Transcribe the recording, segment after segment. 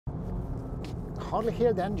hardly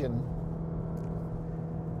hear the engine.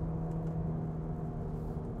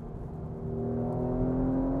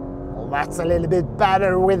 Well, that's a little bit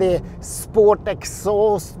better with the sport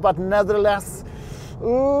exhaust, but nevertheless,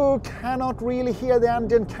 ooh, cannot really hear the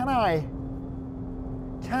engine, can I?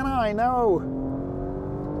 Can I? No.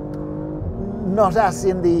 Not as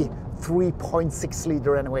in the 3.6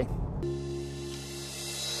 liter anyway.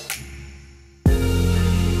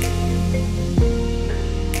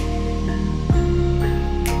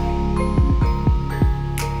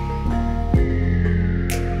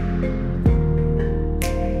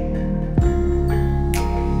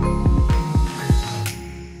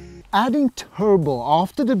 Adding turbo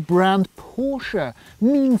after the brand Porsche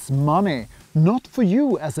means money, not for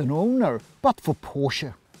you as an owner, but for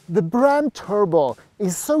Porsche. The brand turbo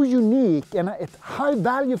is so unique and at high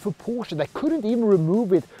value for Porsche they couldn't even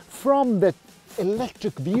remove it from the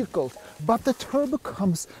electric vehicles. But the turbo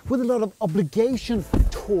comes with a lot of obligation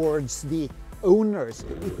towards the owners.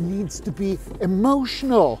 It needs to be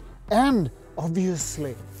emotional and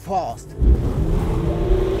obviously fast.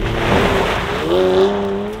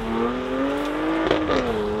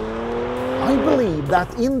 I believe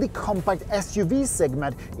that in the compact SUV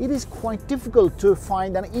segment, it is quite difficult to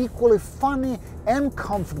find an equally funny and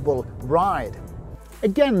comfortable ride.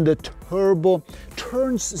 Again, the turbo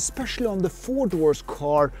turns, especially on the four-doors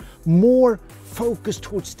car, more focused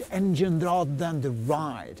towards the engine rather than the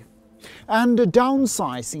ride. And the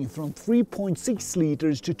downsizing from 3.6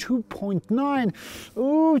 liters to 2.9,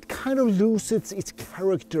 oh, it kind of loses its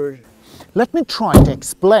character. Let me try to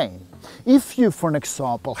explain. If you, for an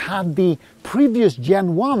example, had the previous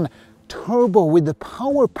Gen 1 turbo with the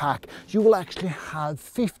power pack, you will actually have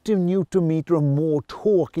 50 Nm more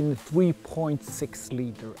torque in the 3.6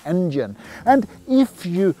 liter engine. And if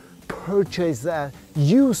you purchase a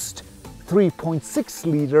used 3.6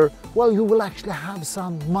 liter, well, you will actually have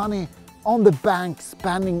some money on the bank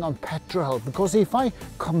spending on petrol, because if I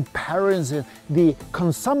compare the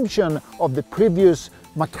consumption of the previous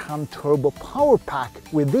Macan turbo power pack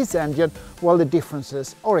with this engine, well, the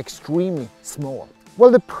differences are extremely small.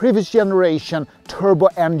 Well, the previous generation turbo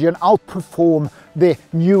engine outperformed the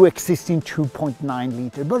new existing 2.9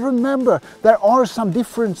 liter. But remember, there are some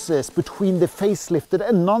differences between the facelifted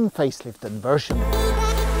and non-facelifted version.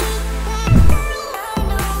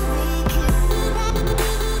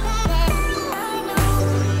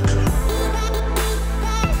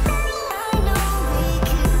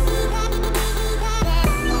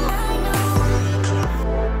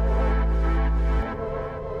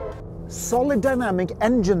 Solid dynamic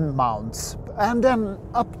engine mounts and an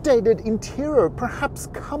updated interior perhaps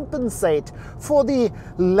compensate for the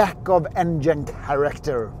lack of engine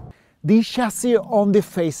character. The chassis on the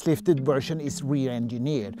facelifted version is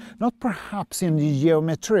re-engineered, not perhaps in the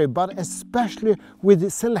geometry, but especially with the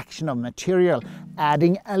selection of material.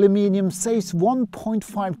 Adding aluminium saves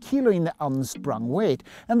 1.5 kilo in the unsprung weight,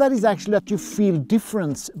 and that is actually that you feel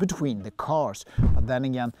difference between the cars. But then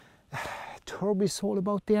again, turbo is all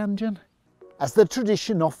about the engine. As the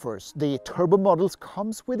tradition offers, the turbo models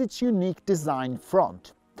comes with its unique design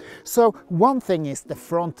front. So one thing is the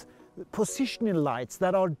front positioning lights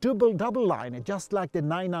that are double liner, just like the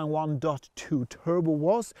 991.2 turbo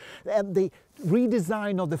was, and the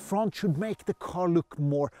redesign of the front should make the car look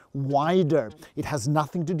more wider. It has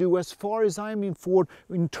nothing to do, as far as I'm informed,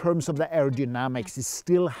 in terms of the aerodynamics. It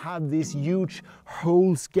still have these huge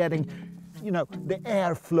holes getting, you know, the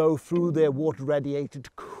airflow through the water radiator to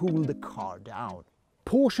cool the car down.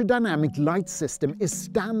 Porsche dynamic light system is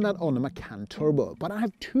standard on the Macan turbo, but I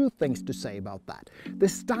have two things to say about that. The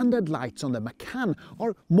standard lights on the Macan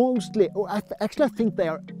are mostly, or actually I think they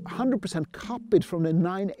are 100% copied from the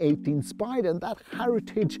 918 Spider, and that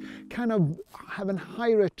heritage kind of have a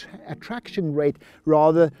higher attraction rate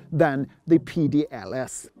rather than the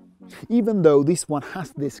PDLS, even though this one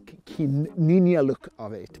has this ninja look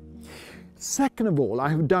of it. Second of all, I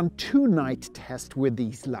have done 2 night tests with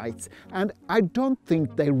these lights, and I don't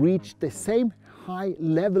think they reach the same high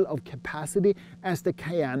level of capacity as the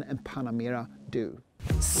Cayenne and Panamera do.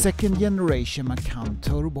 Second generation Macan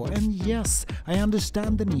turbo, and yes, I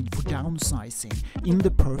understand the need for downsizing. In the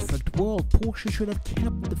perfect world, Porsche should have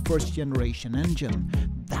kept the first generation engine.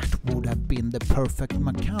 That would have been the perfect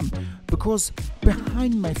Macan, because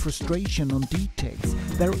behind my frustration on details,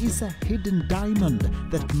 there is a hidden diamond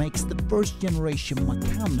that makes the first generation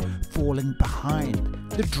Macan falling behind: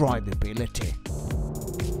 the drivability.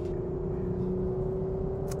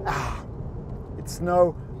 It's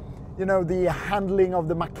no, you know, the handling of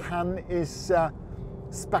the Macan is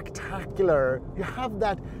spectacular. You have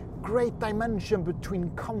that great dimension between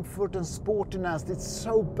comfort and sportiness. It's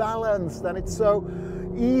so balanced and it's so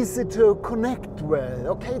easy to connect with.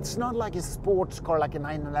 Okay, it's not like a sports car like a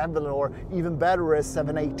 911 or even better a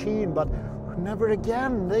 718, but never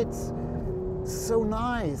again. It's so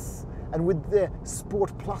nice. And with the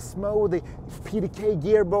Sport Plus mode, the PDK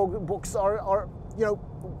gearbox are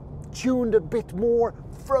tuned a bit more,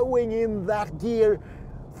 throwing in that gear,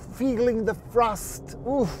 feeling the thrust.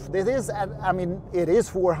 Oof, it is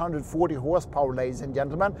 440 horsepower, ladies and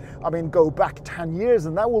gentlemen. I mean, go back 10 years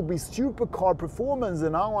and that will be supercar performance,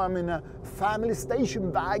 and now I'm in a family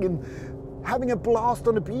station wagon having a blast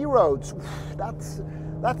on the B roads.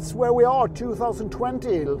 That's where we are,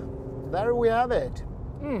 2020. There we have it.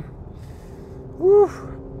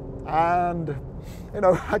 And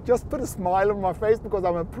I just put a smile on my face because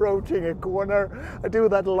I'm approaching a corner. I do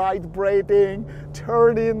that light braking,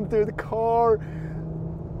 turn into the car.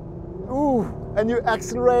 And you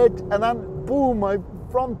accelerate, and then boom, I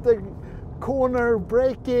front the corner,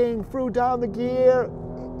 braking, threw down the gear,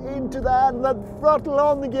 into that, and then throttle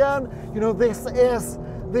on again. This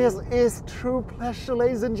is true pleasure,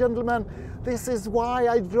 ladies and gentlemen. This is why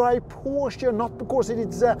I drive Porsche, not because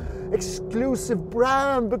it's an exclusive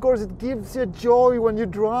brand, because it gives you joy when you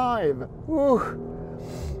drive.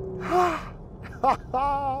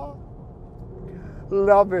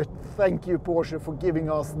 Love it. Thank you, Porsche, for giving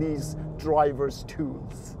us these driver's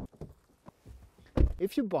tools.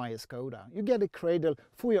 If you buy a Skoda, you get a cradle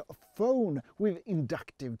for your phone with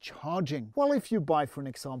inductive charging. Well, if you buy, for an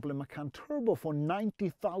example, a Macan Turbo for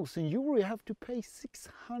 90,000 euro, you have to pay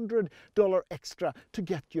 $600 extra to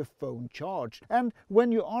get your phone charged. And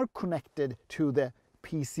when you are connected to the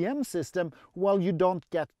PCM system, well, you don't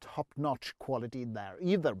get top-notch quality there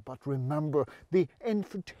either. But remember, the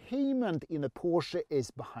infotainment in a Porsche is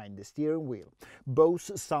behind the steering wheel. Bose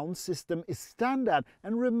sound system is standard,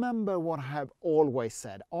 and remember what I have always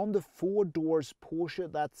said, on the 4 doors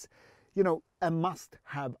Porsche, that's a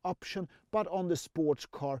must-have option, but on the sports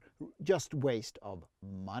car, just waste of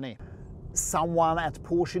money. Someone at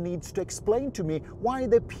Porsche needs to explain to me why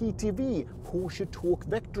the PTV, Porsche Torque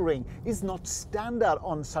Vectoring, is not standard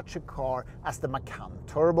on such a car as the Macan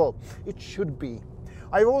Turbo. It should be.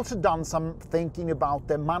 I've also done some thinking about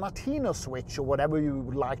the Manatino switch, or whatever you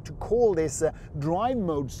would like to call this, drive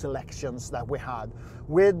mode selections that we had.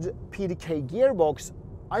 With PDK gearbox,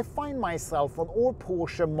 I find myself on all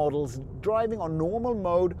Porsche models driving on normal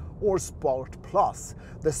mode or Sport Plus.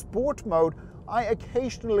 The Sport mode I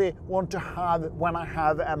occasionally want to have when I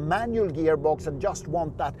have a manual gearbox and just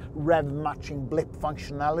want that rev matching blip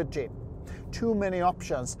functionality. Too many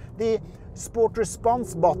options. The Sport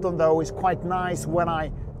Response button though is quite nice when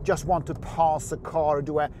I just want to pass a car,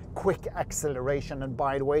 do a quick acceleration. And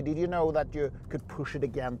by the way, did you know that you could push it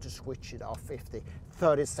again to switch it off if the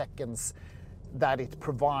 30 seconds that it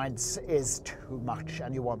provides is too much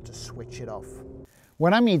and you want to switch it off?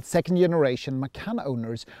 When I meet second generation Macan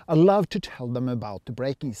owners, I love to tell them about the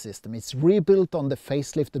braking system. It's rebuilt on the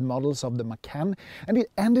facelifted models of the Macan, and it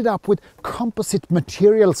ended up with composite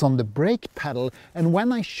materials on the brake pedal. And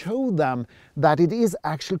when I show them that it is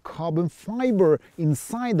actual carbon fiber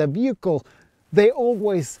inside the vehicle, they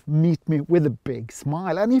always meet me with a big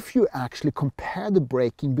smile. And if you actually compare the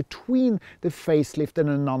braking between the facelift and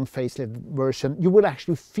a non-facelift version, you will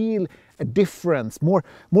actually feel a difference, more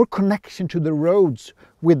connection to the roads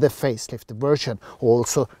with the facelift version.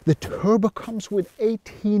 Also, the Turbo comes with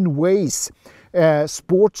 18 ways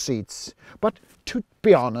sport seats. But to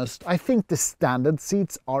be honest, I think the standard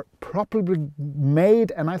seats are properly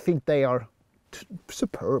made, and I think they are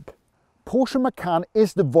superb. Porsche Macan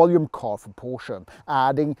is the volume car for Porsche,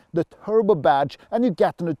 adding the Turbo badge and you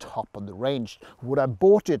get on the top of the range. Would I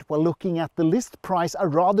bought it? Well, looking at the list price,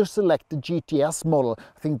 I'd rather select the GTS model.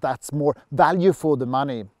 I think that's more value for the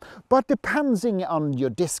money. But depending on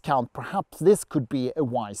your discount, perhaps this could be a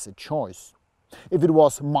wiser choice. If it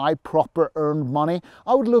was my proper earned money,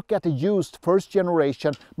 I would look at a used first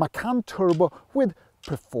generation Macan Turbo with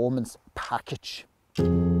performance package.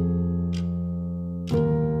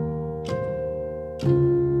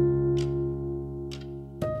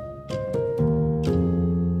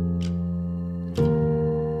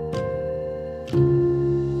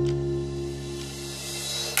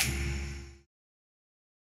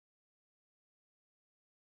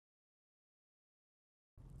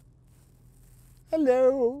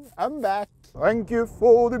 Hello, I'm back. Thank you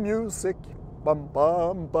for the music. Bum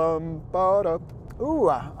bum bum ba da. Ooh,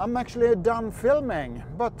 I'm actually done filming,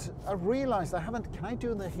 but I realized I haven't. Can I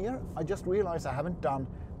do that here? I just realized I haven't done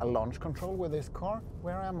a launch control with this car.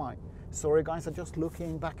 Where am I? Sorry guys, I'm just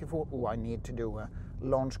looking back and forth. Oh, I need to do a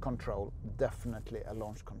launch control, definitely a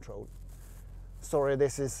launch control. Sorry,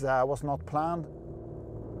 this is was not planned.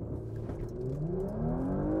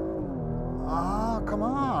 Ah, come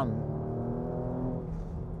on.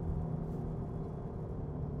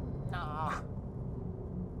 Ah.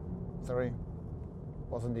 Sorry,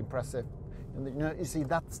 wasn't impressive. You see,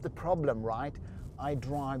 that's the problem, right? I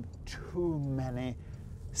drive too many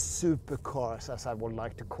supercars, as I would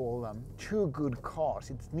like to call them. Too good cars.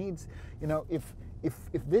 It needs,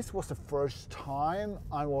 if this was the first time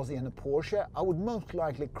I was in a Porsche, I would most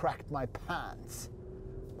likely crack my pants.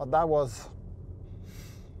 But that was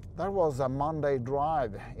a Monday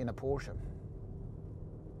drive in a Porsche.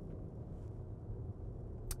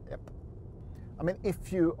 Yep. I mean,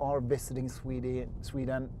 if you are visiting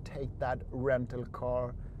Sweden, take that rental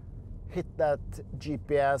car, hit that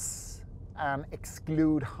GPS and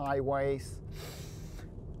exclude highways.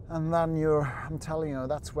 And then I'm telling you,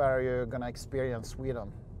 that's where you're gonna experience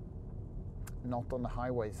Sweden. Not on the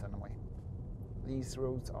highways anyway. These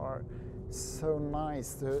roads are so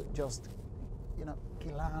nice to just,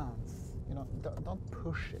 glance. Don't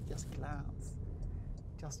push it, just glance.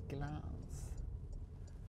 Just glance.